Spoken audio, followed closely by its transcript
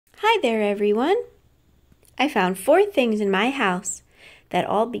Hi there, everyone. I found 4 things in my house that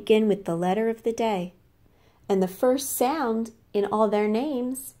all begin with the letter of the day. And the first sound in all their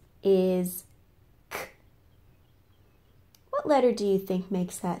names is K. What letter do you think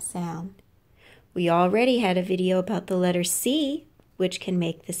makes that sound? We already had a video about the letter C, which can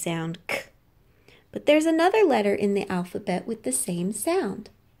make the sound K. But there's another letter in the alphabet with the same sound.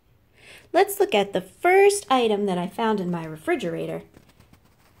 Let's look at the first item that I found in my refrigerator.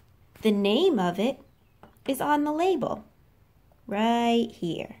 The name of it is on the label, right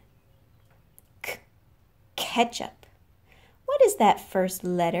here. K. Ketchup. What is that first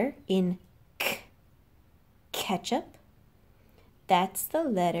letter in K? Ketchup? That's the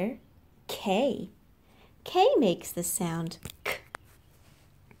letter K. K makes the sound K.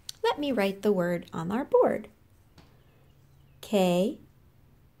 Let me write the word on our board. K-E-T-C-H-U-P.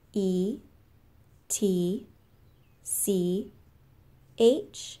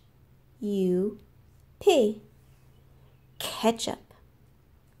 Ketchup.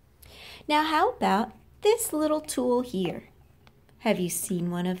 Now how about this little tool here? Have you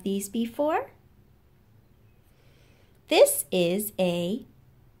seen one of these before? This is a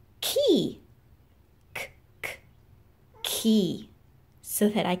key. Key. So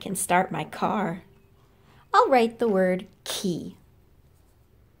that I can start my car. I'll write the word key.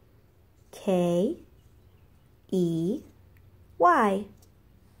 K-E-Y.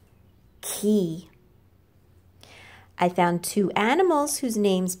 Key. I found 2 animals whose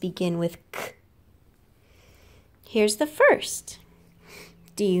names begin with K. Here's the first.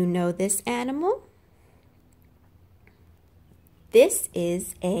 Do you know this animal? This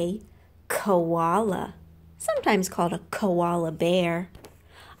is a koala, sometimes called a koala bear.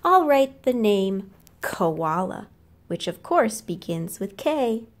 I'll write the name koala, which of course begins with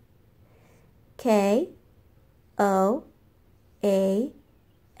K. K-O-A-L-A.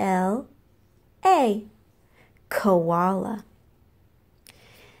 Koala.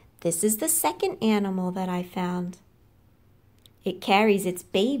 This is the second animal that I found. It carries its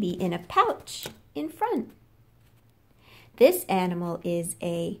baby in a pouch in front. This animal is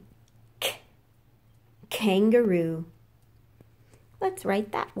a kangaroo. Let's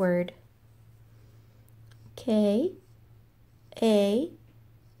write that word. K-A-N-G-A-R-O-O.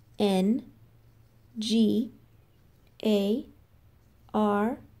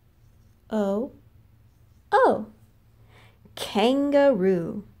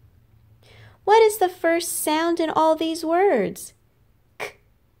 Kangaroo. What is the first sound in all these words? K,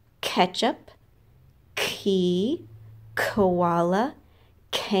 ketchup, key, koala,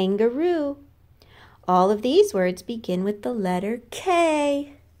 kangaroo. All of these words begin with the letter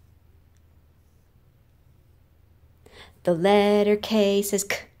K. The letter K says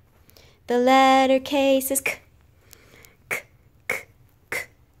K. The letter K says K. K, K, K,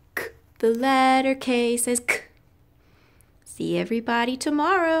 K. The letter K says K. See everybody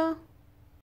tomorrow.